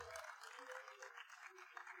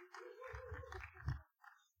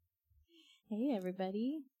Hey,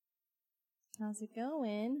 everybody. How's it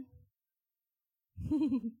going?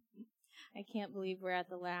 I can't believe we're at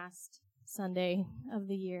the last Sunday of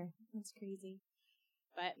the year. That's crazy.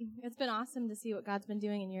 But it's been awesome to see what God's been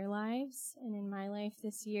doing in your lives and in my life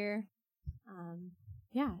this year.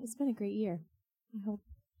 It's been a great year.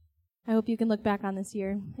 I hope you can look back on this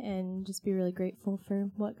year and just be really grateful for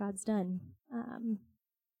what God's done.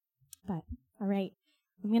 All right,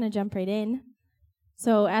 I'm going to jump right in.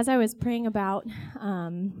 So as I was praying about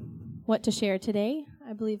what to share today,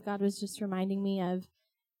 I believe God was just reminding me of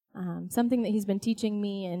something that he's been teaching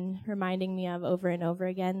me and reminding me of over and over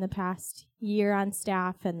again the past year on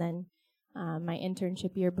staff and then my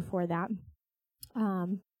internship year before that.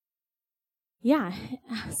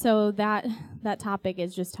 So that topic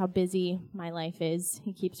is just how busy my life is.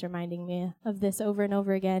 He keeps reminding me of this over and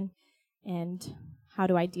over again, and how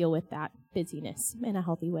do I deal with that busyness in a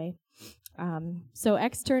healthy way. So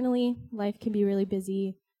externally, life can be really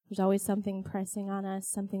busy. There's always something pressing on us,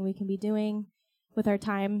 something we can be doing with our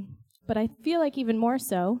time. But I feel like even more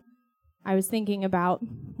so, I was thinking about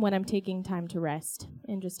when I'm taking time to rest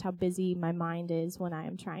and just how busy my mind is when I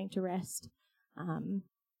am trying to rest.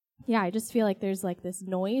 I just feel like there's like this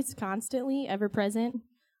noise constantly ever present.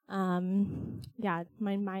 My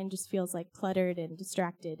mind just feels like cluttered and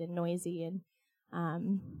distracted and noisy. And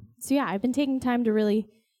I've been taking time to really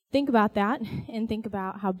think about that and think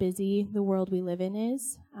about how busy the world we live in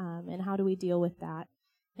is, and how do we deal with that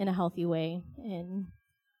in a healthy way, and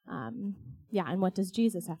what does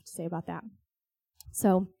Jesus have to say about that?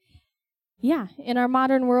 So, in our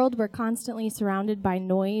modern world, we're constantly surrounded by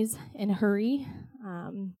noise and hurry.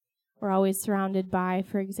 We're always surrounded by,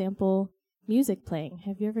 for example, music playing.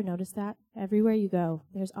 Have you ever noticed that? Everywhere you go,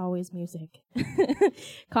 there's always music.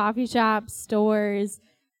 Coffee shops, stores.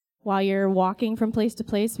 While you're walking from place to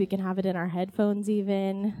place, we can have it in our headphones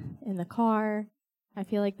even, in the car. I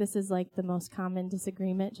feel like this is like the most common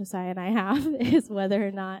disagreement Josiah and I have, is whether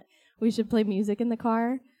or not we should play music in the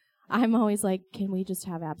car. I'm always like, can we just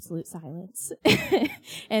have absolute silence?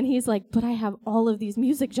 And he's like, but I have all of these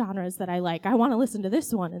music genres that I like. I want to listen to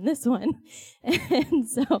this one and this one. And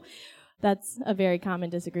so that's a very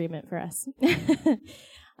common disagreement for us.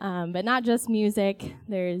 But not just music.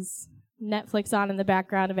 There's Netflix on in the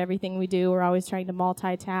background of everything we do. We're always trying to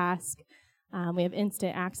multitask. We have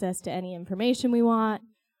instant access to any information we want.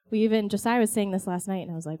 Josiah was saying this last night,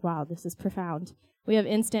 and I was like, wow, this is profound. We have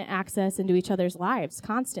instant access into each other's lives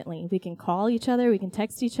constantly. We can call each other, we can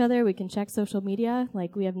text each other, we can check social media.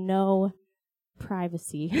 Like, we have no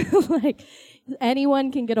privacy. Like,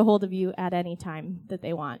 anyone can get a hold of you at any time that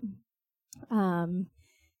they want.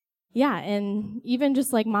 And even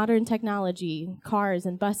just like modern technology, cars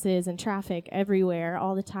and buses and traffic everywhere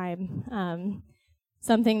all the time.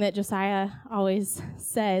 Something that Josiah always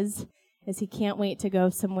says is he can't wait to go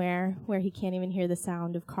somewhere where he can't even hear the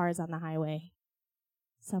sound of cars on the highway.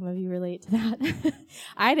 Some of you relate to that.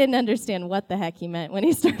 I didn't understand what the heck he meant when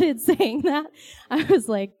he started saying that. I was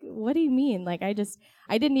like, what do you mean? Like, I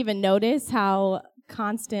didn't even notice how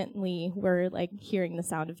constantly we're like hearing the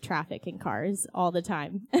sound of traffic and cars all the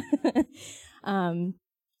time.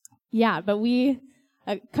 But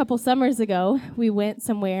a couple summers ago, we went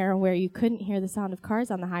somewhere where you couldn't hear the sound of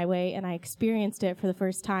cars on the highway, and I experienced it for the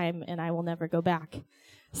first time, and I will never go back.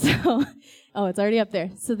 So, it's already up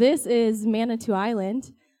there. So this is Manitou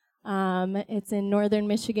Island. It's in northern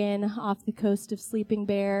Michigan, off the coast of Sleeping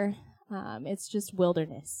Bear. It's just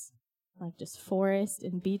wilderness, like just forest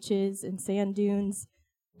and beaches and sand dunes.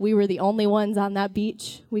 We were the only ones on that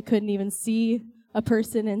beach. We couldn't even see a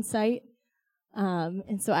person in sight.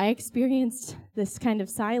 And so I experienced this kind of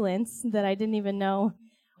silence that I didn't even know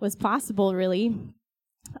was possible, really.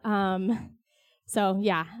 I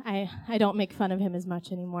don't make fun of him as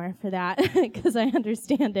much anymore for that, because I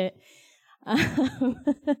understand it.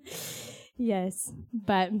 Yes,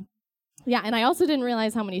 but and I also didn't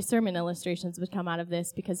realize how many sermon illustrations would come out of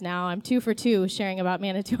this, because now I'm 2 for 2 sharing about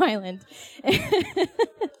Manitou Island.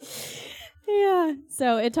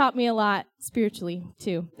 So it taught me a lot spiritually,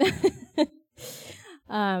 too.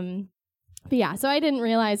 So I didn't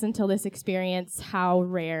realize until this experience how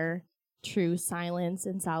rare true silence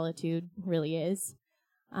and solitude really is.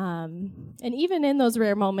 And even in those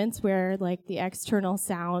rare moments where like the external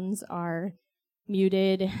sounds are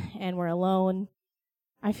muted and we're alone,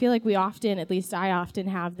 I feel like I often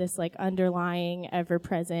have this like underlying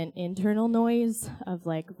ever-present internal noise of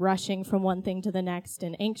like rushing from one thing to the next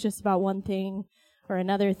and anxious about one thing or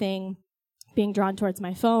another thing, being drawn towards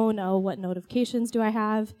my phone. Oh, what notifications do I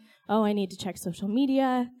have? Oh, I need to check social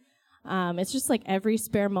media. It's just like every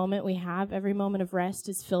spare moment we have, every moment of rest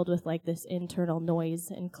is filled with like this internal noise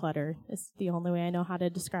and clutter. It's the only way I know how to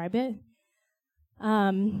describe it.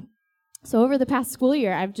 So over the past school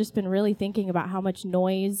year, I've just been really thinking about how much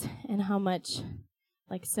noise and how much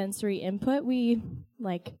like sensory input we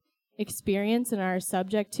like experience and are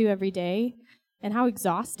subject to every day, and how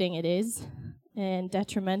exhausting it is and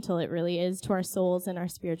detrimental it really is to our souls and our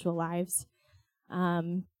spiritual lives.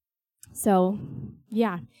 So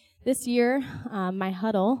yeah, this year, my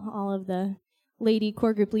huddle, all of the lady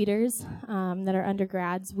core group leaders that are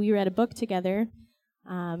undergrads, we read a book together,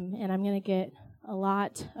 and I'm going to get a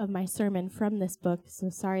lot of my sermon from this book, so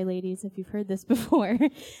sorry, ladies, if you've heard this before.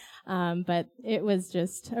 But it was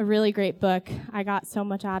just a really great book. I got so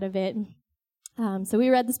much out of it. So we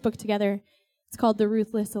read this book together. It's called The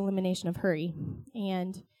Ruthless Elimination of Hurry.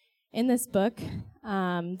 And in this book,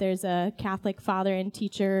 there's a Catholic father and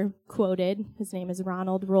teacher quoted. His name is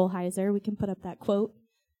Ronald Rolheiser. We can put up that quote.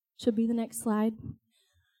 Should be the next slide. It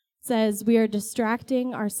says, "We are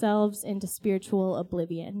distracting ourselves into spiritual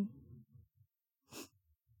oblivion."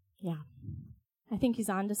 Yeah. I think he's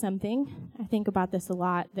on to something. I think about this a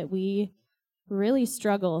lot, that we really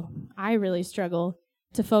struggle. I really struggle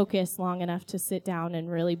to focus long enough to sit down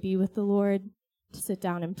and really be with the Lord, to sit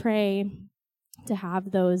down and pray, to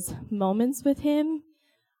have those moments with him.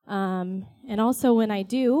 And also when I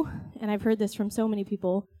do, and I've heard this from so many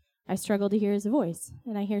people, I struggle to hear his voice.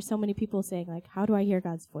 And I hear so many people saying, like, how do I hear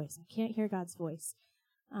God's voice? I can't hear God's voice.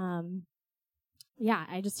 Yeah,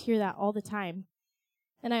 I just hear that all the time.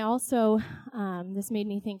 And I also, this made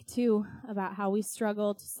me think too about how we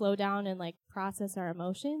struggle to slow down and like process our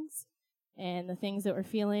emotions and the things that we're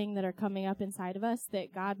feeling that are coming up inside of us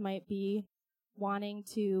that God might be wanting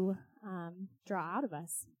to draw out of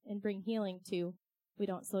us and bring healing to. We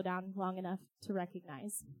don't slow down long enough to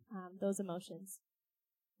recognize those emotions.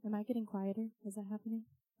 Am I getting quieter? Is that happening?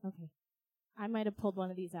 Okay. I might have pulled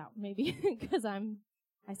one of these out, maybe, because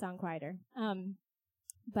I sound quieter.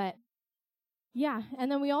 But yeah, and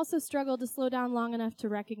then we also struggle to slow down long enough to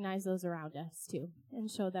recognize those around us, too, and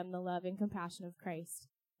show them the love and compassion of Christ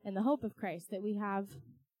and the hope of Christ that we have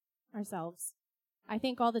ourselves. I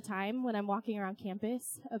think all the time when I'm walking around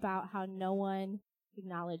campus about how no one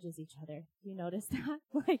acknowledges each other. You notice that?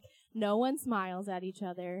 Like, no one smiles at each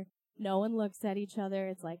other. No one looks at each other.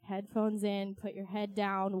 It's like headphones in, put your head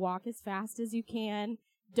down, walk as fast as you can.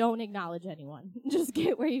 Don't acknowledge anyone. Just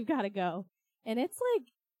get where you've got to go. And it's like,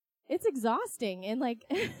 it's exhausting and like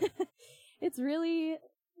it's really,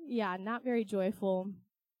 not very joyful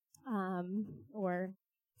or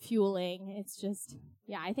fueling. It's just,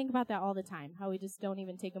 I think about that all the time, how we just don't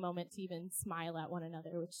even take a moment to even smile at one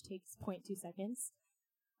another, which takes 0.2 seconds.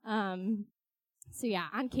 So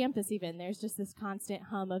on campus even, there's just this constant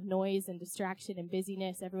hum of noise and distraction and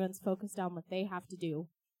busyness. Everyone's focused on what they have to do.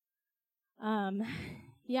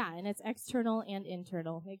 And it's external and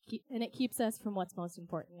internal. It keeps us from what's most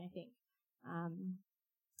important, I think.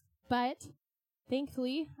 But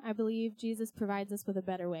thankfully, I believe Jesus provides us with a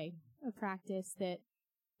better way, a practice that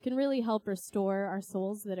can really help restore our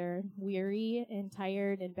souls that are weary and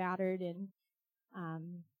tired and battered. And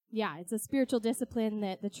it's a spiritual discipline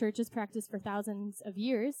that the church has practiced for thousands of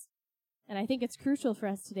years. And I think it's crucial for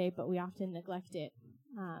us today, but we often neglect it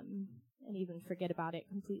and even forget about it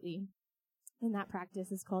completely. And that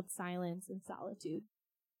practice is called silence and solitude.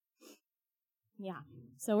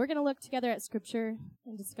 So we're going to look together at Scripture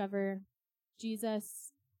and discover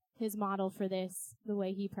Jesus, his model for this, the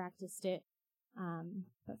way he practiced it.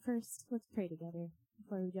 But first, let's pray together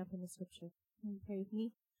before we jump into Scripture. Will you pray with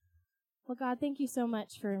me? Well, God, thank you so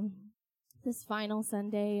much for this final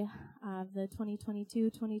Sunday of the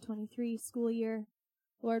 2022-2023 school year.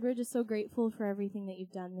 Lord, we're just so grateful for everything that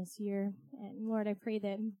you've done this year. And Lord, I pray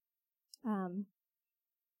that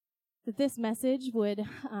that this message would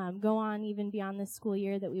go on even beyond this school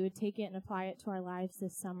year, that we would take it and apply it to our lives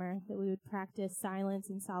this summer, that we would practice silence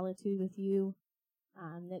and solitude with you,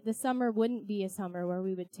 that this summer wouldn't be a summer where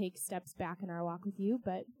we would take steps back in our walk with you,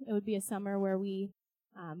 but it would be a summer where we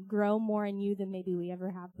grow more in you than maybe we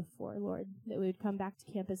ever have before, Lord, that we would come back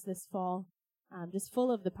to campus this fall just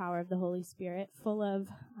full of the power of the Holy Spirit, full of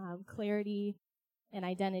clarity and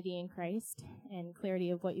identity in Christ and clarity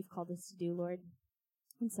of what you've called us to do, Lord.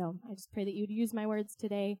 And so I just pray that you'd use my words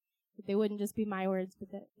today, that they wouldn't just be my words, but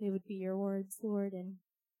that they would be your words, Lord. And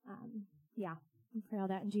we pray all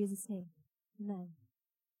that in Jesus' name. Amen.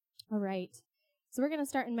 All right. So we're going to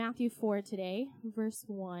start in Matthew 4 today, verse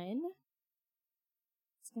 1.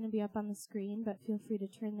 It's going to be up on the screen, but feel free to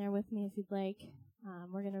turn there with me if you'd like.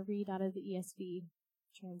 We're going to read out of the ESV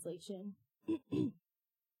translation.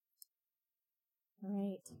 All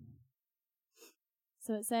right.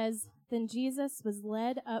 So it says, "Then Jesus was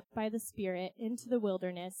led up by the Spirit into the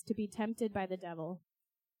wilderness to be tempted by the devil.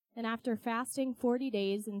 And after fasting 40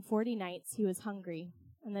 days and 40 nights, he was hungry.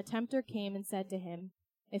 And the tempter came and said to him,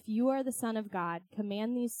 'If you are the Son of God,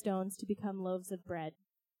 command these stones to become loaves of bread.'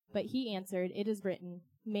 But he answered, 'It is written,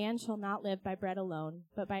 man shall not live by bread alone,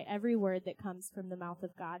 but by every word that comes from the mouth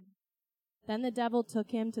of God.' Then the devil took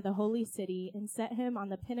him to the holy city and set him on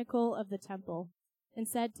the pinnacle of the temple and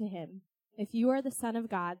said to him, 'If you are the Son of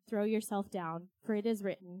God, throw yourself down, for it is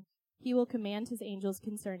written, he will command his angels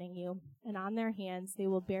concerning you, and on their hands they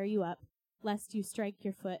will bear you up, lest you strike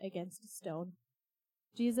your foot against a stone.'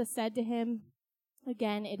 Jesus said to him,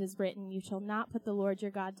 'Again it is written, you shall not put the Lord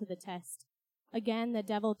your God to the test.' Again the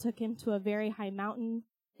devil took him to a very high mountain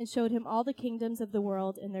and showed him all the kingdoms of the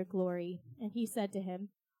world and their glory. And he said to him,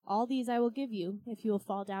 'All these I will give you, if you will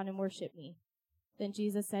fall down and worship me.' Then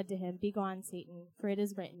Jesus said to him, 'Begone, Satan, for it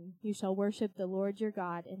is written, you shall worship the Lord your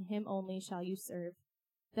God, and him only shall you serve.'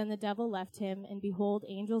 Then the devil left him, and behold,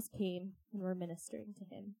 angels came and were ministering to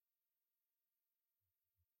him."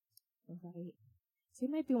 All right. So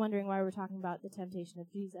you might be wondering why we're talking about the temptation of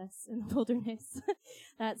Jesus in the wilderness.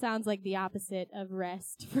 That sounds like the opposite of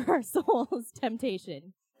rest for our souls,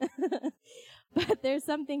 temptation. But there's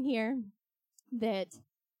something here that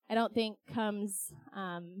I don't think comes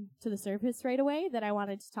to the surface right away that I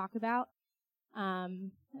wanted to talk about,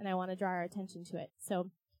 and I want to draw our attention to it. So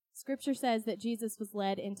Scripture says that Jesus was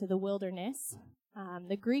led into the wilderness.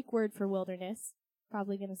 The Greek word for wilderness,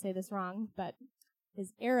 probably going to say this wrong, but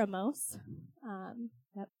is eremos.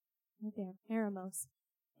 Yep, right there, eremos.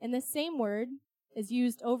 And this same word is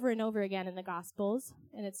used over and over again in the Gospels,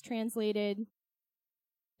 and it's translated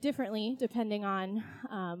differently depending on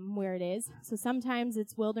where it is. So sometimes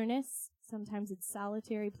it's wilderness, sometimes it's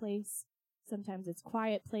solitary place, sometimes it's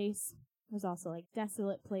quiet place. There's also like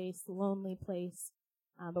desolate place, lonely place.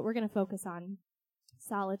 But we're going to focus on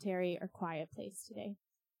solitary or quiet place today.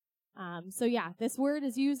 So yeah, this word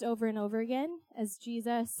is used over and over again as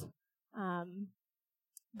Jesus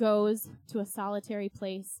goes to a solitary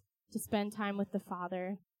place to spend time with the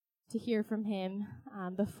Father, to hear from him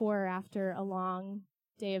before or after a long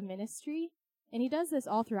day of ministry. And he does this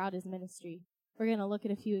all throughout his ministry. We're going to look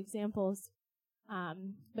at a few examples.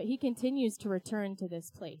 But he continues to return to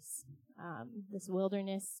this place, this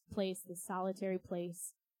wilderness place, this solitary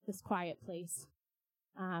place, this quiet place.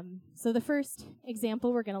 So the first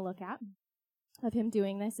example we're going to look at of him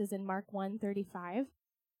doing this is in Mark 1:35.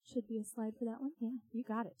 Should be a slide for that one. Yeah, you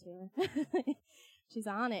got it, Taylor. She's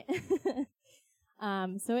on it.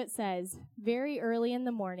 So it says, "Very early in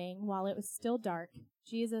the morning, while it was still dark,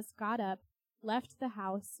 Jesus got up, left the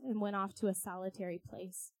house, and went off to a solitary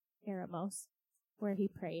place, eremos, where he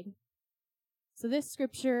prayed." So this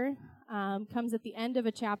scripture comes at the end of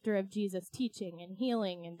a chapter of Jesus teaching and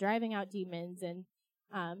healing and driving out demons and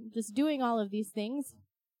just doing all of these things.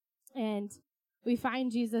 And we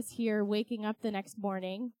find Jesus here waking up the next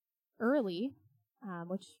morning early,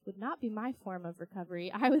 which would not be my form of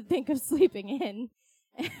recovery. I would think of sleeping in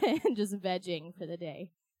and just vegging for the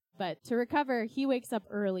day. But to recover, he wakes up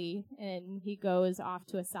early and he goes off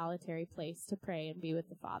to a solitary place to pray and be with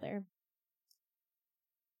the Father.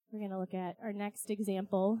 We're going to look at our next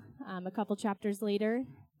example a couple chapters later,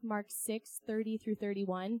 Mark 6:30 through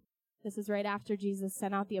 31. This is right after Jesus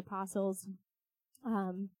sent out the apostles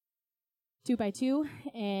 2 by 2.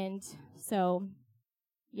 And so,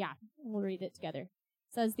 yeah, we'll read it together.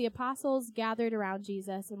 It says, "The apostles gathered around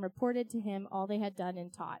Jesus and reported to him all they had done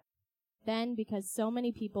and taught. Then, because so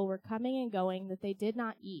many people were coming and going that they did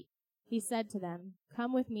not eat, he said to them,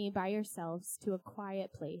 'Come with me by yourselves to a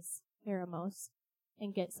quiet place, eremos,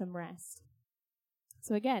 and get some rest.'"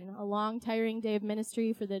 So again, a long, tiring day of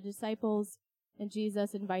ministry for the disciples, and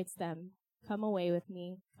Jesus invites them, "Come away with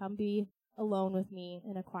me, come be alone with me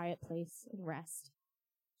in a quiet place and rest."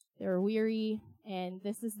 They were weary, and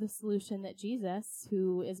this is the solution that Jesus,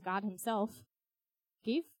 who is God himself,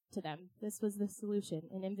 gave to them. This was the solution,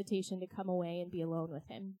 an invitation to come away and be alone with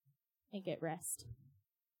him and get rest.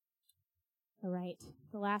 All right,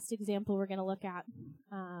 the last example we're going to look at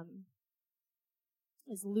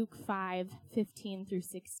is Luke 5:15 through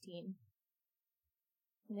 16.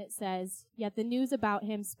 And it says, "Yet the news about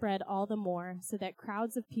him spread all the more, so that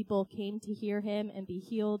crowds of people came to hear him and be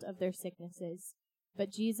healed of their sicknesses.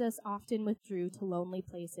 But Jesus often withdrew to lonely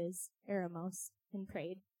places, eremos, and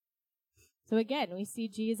prayed." So again, we see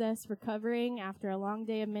Jesus recovering after a long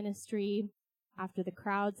day of ministry, after the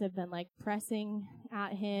crowds have been pressing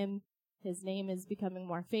at him. His name is becoming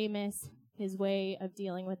more famous. His way of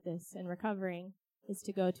dealing with this and recovering is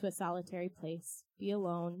to go to a solitary place, be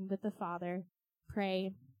alone with the Father,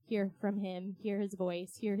 pray, hear from him, hear his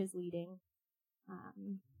voice, hear his leading.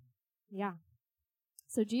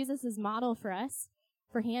 So Jesus' model for us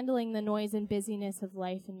for handling the noise and busyness of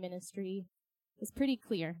life and ministry is pretty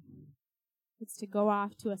clear. It's to go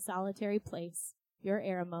off to a solitary place, your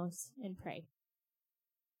eremos, and pray.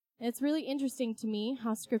 And it's really interesting to me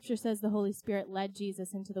how Scripture says the Holy Spirit led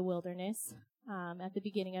Jesus into the wilderness at the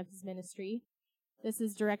beginning of his ministry. This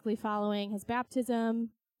is directly following his baptism,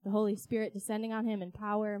 the Holy Spirit descending on him in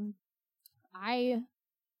power. I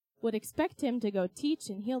would expect him to go teach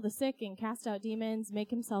and heal the sick and cast out demons,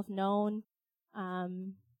 make himself known.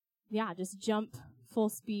 Just jump full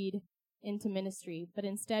speed into ministry. But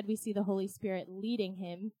instead we see the Holy Spirit leading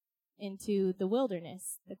him into the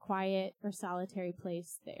wilderness, the quiet or solitary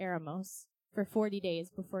place, the eremos, for 40 days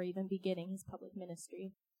before even beginning his public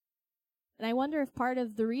ministry. And I wonder if part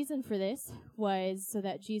of the reason for this was so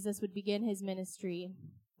that Jesus would begin his ministry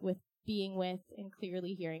with being with and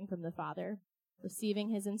clearly hearing from the Father, receiving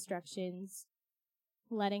his instructions,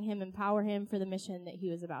 letting him empower him for the mission that he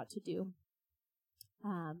was about to do.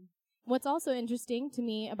 What's also interesting to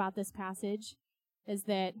me about this passage is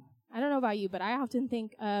that, I don't know about you, but I often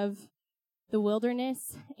think of the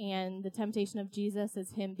wilderness and the temptation of Jesus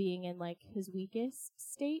as him being in like his weakest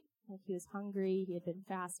state. Like he was hungry, he had been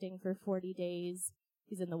fasting for 40 days,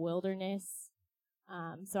 he's in the wilderness.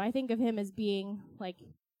 So I think of him as being like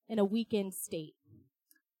in a weakened state.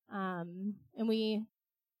 And we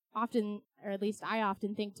often, or at least I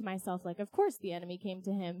often think to myself, like, of course the enemy came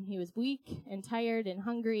to him. He was weak and tired and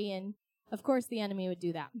hungry, and of course the enemy would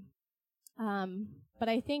do that. But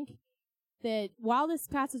I think that while this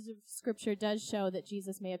passage of Scripture does show that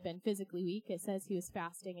Jesus may have been physically weak, it says he was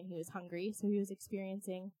fasting and he was hungry, so he was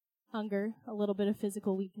experiencing hunger, a little bit of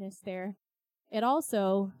physical weakness there. It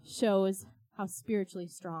also shows how spiritually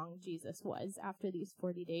strong Jesus was after these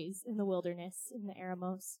 40 days in the wilderness, in the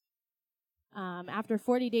eremos. After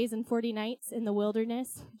 40 days and 40 nights in the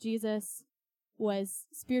wilderness, Jesus was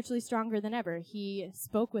spiritually stronger than ever. He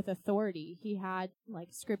spoke with authority. He had like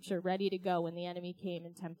Scripture ready to go when the enemy came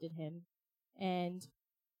and tempted him. And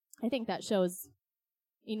I think that shows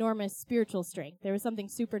enormous spiritual strength. There was something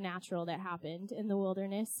supernatural that happened in the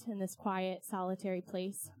wilderness, in this quiet, solitary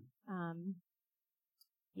place.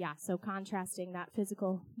 So contrasting that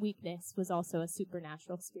physical weakness was also a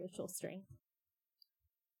supernatural spiritual strength.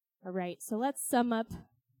 All right, so let's sum up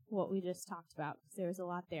what we just talked about, because there was a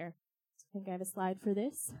lot there. So I think I have a slide for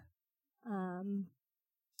this.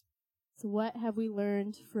 So what have we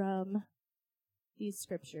learned from these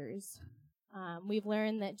scriptures? We've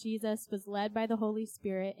learned that Jesus was led by the Holy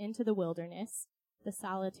Spirit into the wilderness, the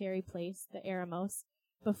solitary place, the eremos,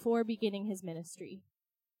 before beginning his ministry.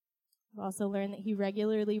 We've also learned that he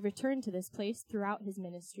regularly returned to this place throughout his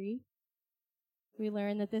ministry. We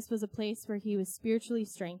learned that this was a place where he was spiritually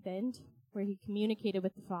strengthened, where he communicated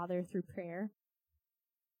with the Father through prayer,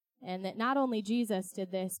 and that not only Jesus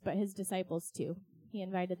did this, but his disciples too. He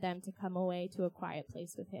invited them to come away to a quiet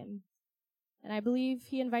place with him. And I believe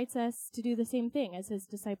he invites us to do the same thing as his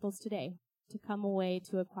disciples today, to come away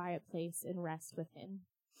to a quiet place and rest with him.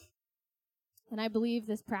 And I believe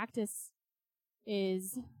this practice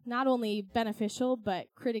is not only beneficial, but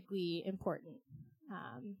critically important.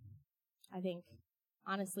 I think,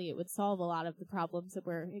 honestly, it would solve a lot of the problems that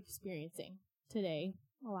we're experiencing today,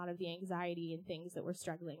 a lot of the anxiety and things that we're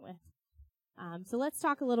struggling with. So let's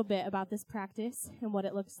talk a little bit about this practice and what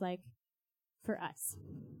it looks like for us.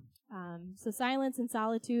 So silence and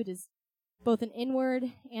solitude is both an inward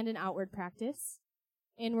and an outward practice.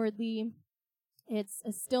 Inwardly, it's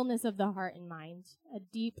a stillness of the heart and mind, a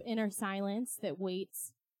deep inner silence that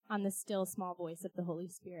waits on the still small voice of the Holy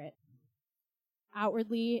Spirit.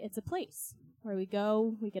 Outwardly, it's a place where we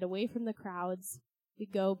go, we get away from the crowds, we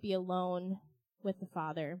go be alone with the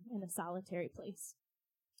Father in a solitary place.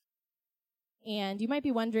 And you might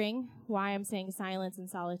be wondering why I'm saying silence and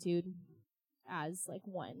solitude as like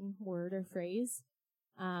one word or phrase.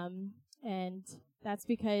 And that's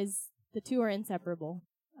because the two are inseparable.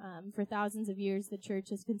 For thousands of years, the church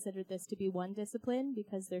has considered this to be one discipline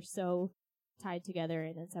because they're so tied together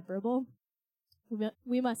and inseparable.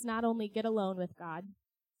 We must not only get alone with God,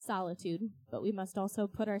 solitude, but we must also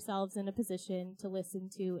put ourselves in a position to listen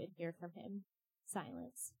to and hear from him,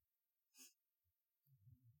 silence.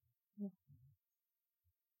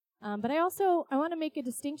 But I want to make a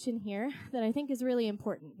distinction here that I think is really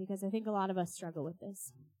important because I think a lot of us struggle with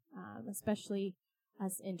this, especially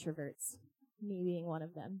us introverts, me being one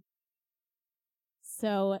of them.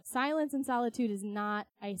 So silence and solitude is not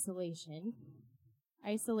isolation.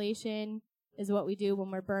 Isolation is what we do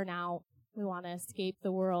when we're burnt out. We want to escape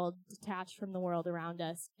the world, detach from the world around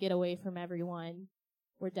us, get away from everyone.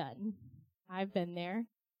 we're done. I've been there.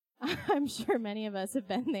 I'm sure many of us have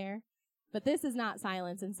been there. But this is not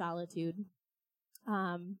silence and solitude.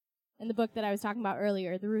 In the book that I was talking about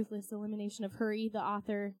earlier, The Ruthless Elimination of Hurry, the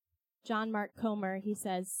author, John Mark Comer, he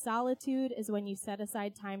says, solitude is when you set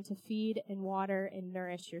aside time to feed and water and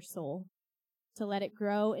nourish your soul, to let it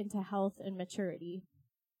grow into health and maturity.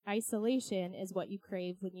 Isolation is what you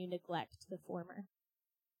crave when you neglect the former.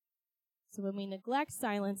 So when we neglect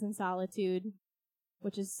silence and solitude,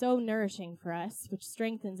 which is so nourishing for us, which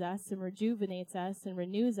strengthens us and rejuvenates us and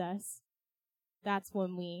renews us, that's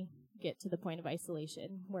when we get to the point of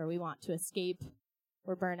isolation, where we want to escape,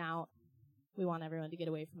 we're burnt out, we want everyone to get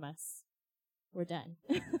away from us, we're done.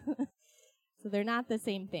 So they're not the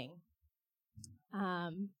same thing.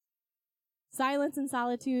 Silence and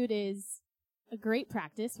solitude is a great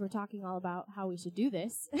practice. We're talking all about how we should do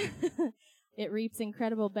this. It reaps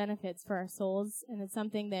incredible benefits for our souls, and it's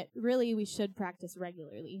something that really we should practice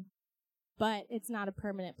regularly. But it's not a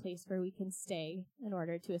permanent place where we can stay in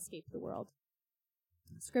order to escape the world.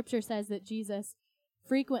 Scripture says that Jesus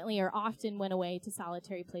frequently or often went away to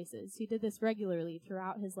solitary places. He did this regularly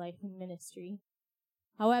throughout his life and ministry.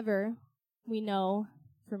 However, we know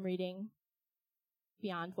from reading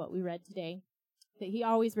beyond what we read today that he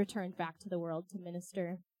always returned back to the world to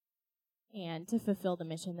minister and to fulfill the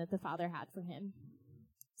mission that the Father had for him.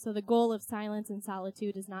 So the goal of silence and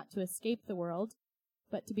solitude is not to escape the world,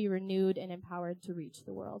 but to be renewed and empowered to reach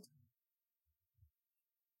the world.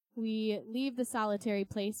 We leave the solitary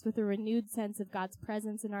place with a renewed sense of God's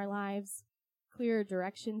presence in our lives, clearer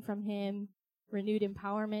direction from him, renewed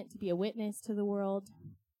empowerment to be a witness to the world.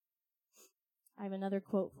 I have another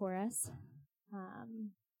quote for us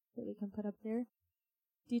that we can put up there.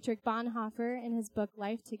 Dietrich Bonhoeffer, in his book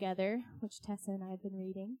Life Together, which Tessa and I have been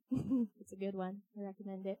reading, it's a good one, I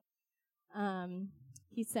recommend it.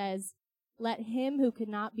 He says, "Let him who could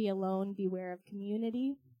not be alone beware of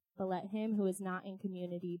community, but let him who is not in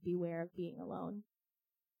community beware of being alone."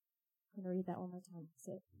 I'm going to read that one more time,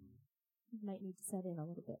 so it might need to set in a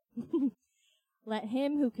little bit. "Let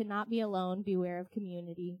him who cannot be alone beware of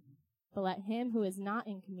community, but let him who is not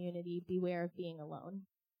in community beware of being alone."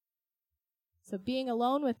 So being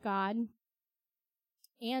alone with God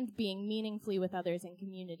and being meaningfully with others in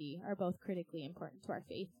community are both critically important to our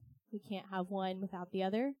faith. We can't have one without the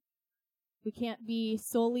other. We can't be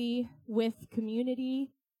solely with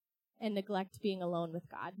community and neglect being alone with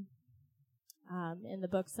God. In the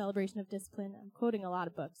book Celebration of Discipline, I'm quoting a lot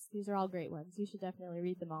of books. These are all great ones. You should definitely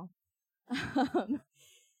read them all.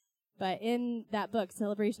 But in that book,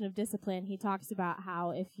 Celebration of Discipline, he talks about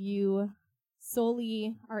how if you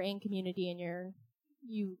solely are in community and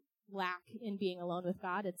you lack in being alone with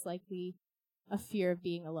God, it's likely a fear of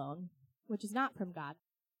being alone, which is not from God.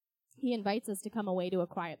 He invites us to come away to a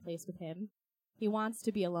quiet place with him. He wants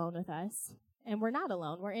to be alone with us, and we're not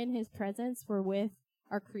alone. We're in his presence. We're with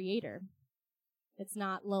our Creator. It's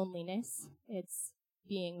not loneliness. It's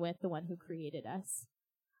being with the one who created us.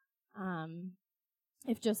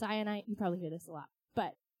 If Josiah and I, you probably hear this a lot,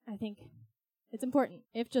 but I think it's important.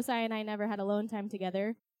 If Josiah and I never had alone time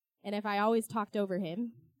together, and if I always talked over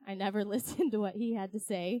him, I never listened to what he had to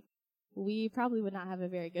say, we probably would not have a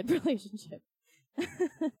very good relationship.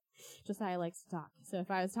 Josiah likes to talk, so if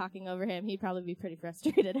I was talking over him, he'd probably be pretty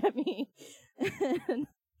frustrated at me.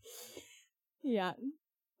 Yeah.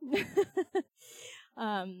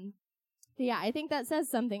 Yeah, I think that says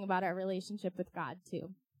something about our relationship with God,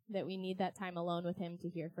 too, that we need that time alone with him to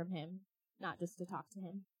hear from him, not just to talk to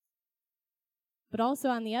him. But also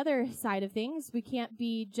on the other side of things, we can't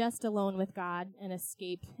be just alone with God and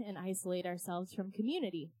escape and isolate ourselves from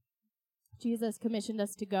community. Jesus commissioned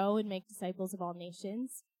us to go and make disciples of all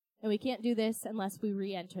nations, and we can't do this unless we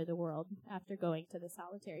re-enter the world after going to the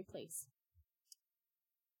solitary place.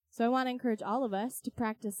 So I want to encourage all of us to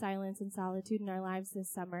practice silence and solitude in our lives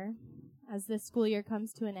this summer. As this school year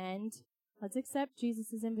comes to an end, let's accept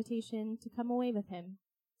Jesus' invitation to come away with him,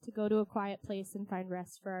 to go to a quiet place and find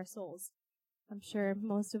rest for our souls. I'm sure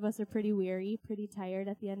most of us are pretty weary, pretty tired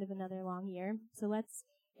at the end of another long year. So let's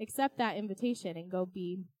accept that invitation and go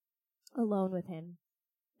be alone with him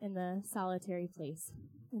in the solitary place,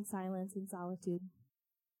 in silence and solitude.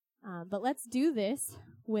 But let's do this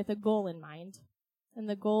with a goal in mind. And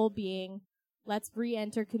the goal being, let's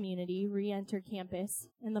re-enter community, re-enter campus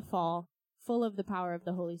in the fall, full of the power of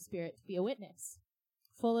the Holy Spirit to be a witness,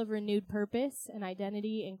 full of renewed purpose and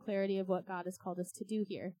identity and clarity of what God has called us to do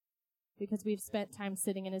here, because we've spent time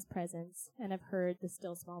sitting in his presence and have heard the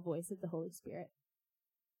still small voice of the Holy Spirit.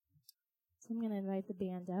 So I'm going to invite the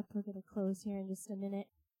band up. We're going to close here in just a minute.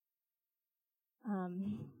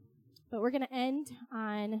 But we're going to end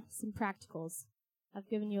on some practicals. I've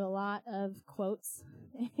given you a lot of quotes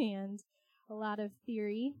and a lot of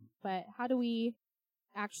theory, but how do we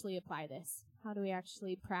actually apply this? How do we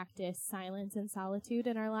actually practice silence and solitude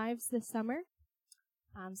in our lives this summer?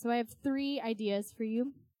 So I have 3 ideas for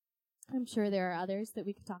you. I'm sure there are others that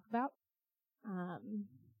we could talk about,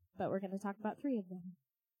 but we're going to talk about 3 of them.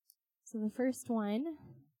 So the first one,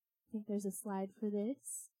 I think there's a slide for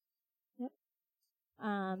this. Yep.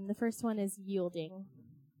 The first one is yielding.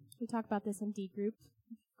 We talk about this in D group.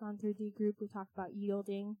 We've gone through D group. We talk about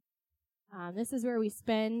yielding. This is where we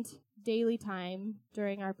spend daily time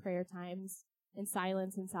during our prayer times in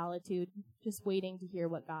silence and solitude, just waiting to hear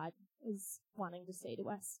what God is wanting to say to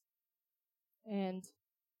us. And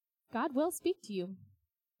God will speak to you,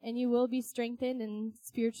 and you will be strengthened and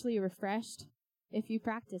spiritually refreshed if you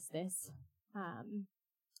practice this.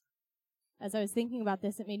 As I was thinking about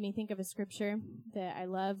this, it made me think of a scripture that I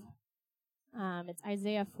love. It's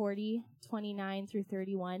Isaiah 40:29 through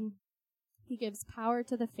 31. He gives power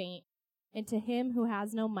to the faint, and to him who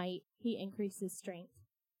has no might, he increases strength.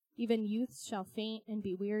 Even youths shall faint and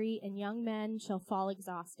be weary, and young men shall fall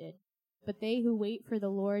exhausted. But they who wait for the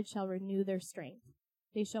Lord shall renew their strength.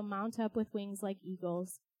 They shall mount up with wings like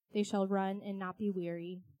eagles. They shall run and not be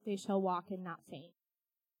weary. They shall walk and not faint.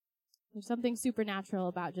 There's something supernatural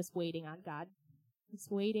about just waiting on God.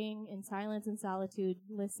 Just waiting in silence and solitude,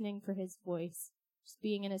 listening for his voice, just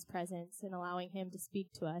being in his presence and allowing him to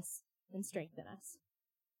speak to us and strengthen us.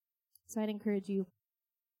 So I'd encourage you,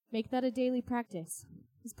 make that a daily practice.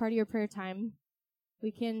 As part of your prayer time,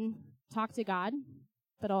 we can talk to God,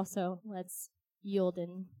 but also let's yield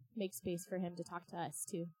and make space for him to talk to us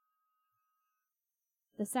too.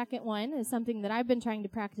 The second one is something that I've been trying to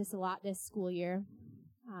practice a lot this school year.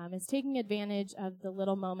 Is taking advantage of the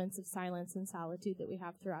little moments of silence and solitude that we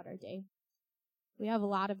have throughout our day. We have a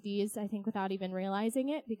lot of these, I think, without even realizing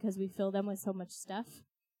it because we fill them with so much stuff.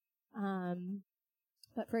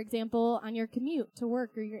 But for example, on your commute to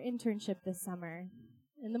work or your internship this summer,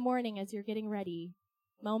 in the morning as you're getting ready,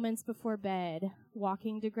 moments before bed,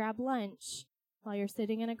 walking to grab lunch while you're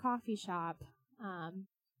sitting in a coffee shop,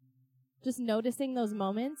 just noticing those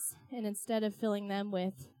moments, and instead of filling them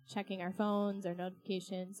with checking our phones or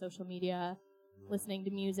notifications, social media, listening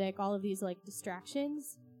to music, all of these like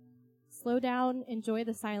distractions, slow down, enjoy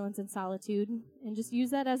the silence and solitude, and just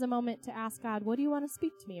use that as a moment to ask God, what do you want to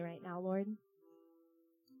speak to me right now, Lord?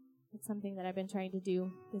 It's something that I've been trying to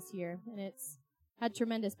do this year, and it's had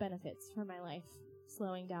tremendous benefits for my life,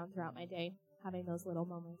 slowing down throughout my day, having those little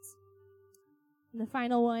moments. And the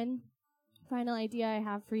final idea I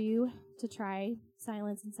have for you to try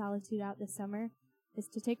silence and solitude out this summer is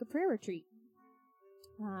to take a prayer retreat.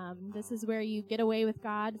 This is where you get away with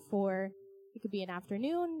God for, it could be an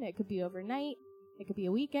afternoon, it could be overnight, it could be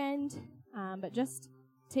a weekend, but just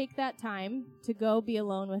take that time to go be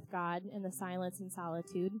alone with God in the silence and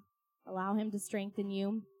solitude. Allow him to strengthen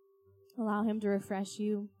you, allow him to refresh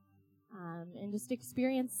you, and just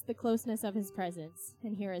experience the closeness of his presence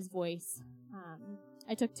and hear his voice.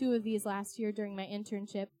 I took 2 of these last year during my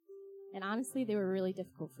internship, and honestly, they were really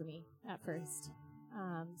difficult for me at first.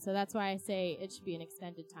 So that's why I say it should be an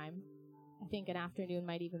extended time. I think an afternoon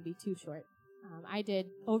might even be too short. I did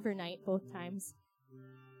overnight both times,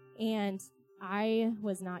 and I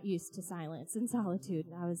was not used to silence and solitude.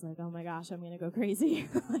 And I was like, oh my gosh, I'm going to go crazy.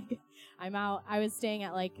 I'm out. I was staying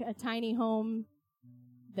at like a tiny home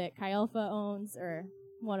that Chi Alpha owns, or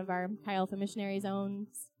one of our Chi Alpha missionaries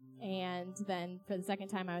owns. And then for the second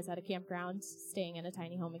time, I was at a campground staying in a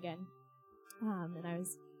tiny home again. And I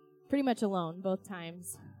was pretty much alone both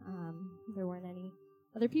times. There weren't any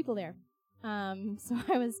other people there. So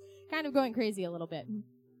I was kind of going crazy a little bit.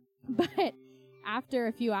 But after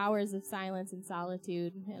a few hours of silence and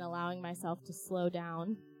solitude and allowing myself to slow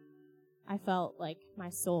down, I felt like my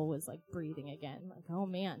soul was like breathing again. Like, oh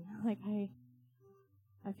man, like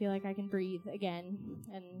I feel like I can breathe again.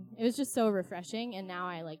 And it was just so refreshing. And now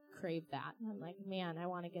I like crave that. I'm like, man, I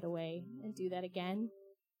want to get away and do that again.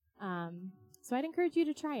 So I'd encourage you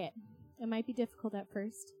to try it. It might be difficult at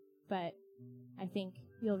first, but I think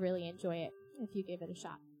you'll really enjoy it if you give it a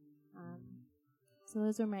shot. So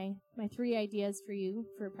those are my 3 ideas for you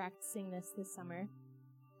for practicing this summer.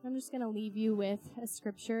 I'm just going to leave you with a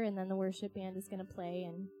scripture, and then the worship band is going to play,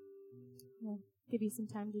 and we'll give you some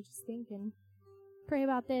time to just think and pray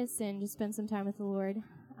about this and just spend some time with the Lord.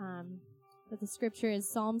 But the scripture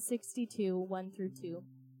is Psalm 62, 1 through 2.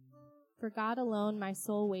 For God alone my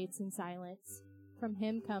soul waits in silence. From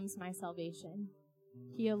him comes my salvation.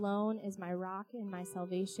 He alone is my rock and my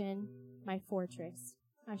salvation, my fortress.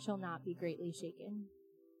 I shall not be greatly shaken.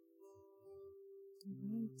 All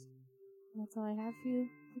right. that's all I have for you.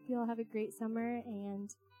 Hope you all have a great summer and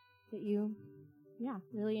that you,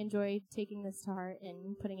 really enjoy taking this to heart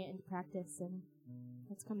and putting it into practice. And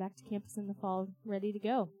let's come back to campus in the fall ready to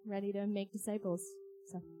go, ready to make disciples.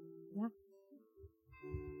 So,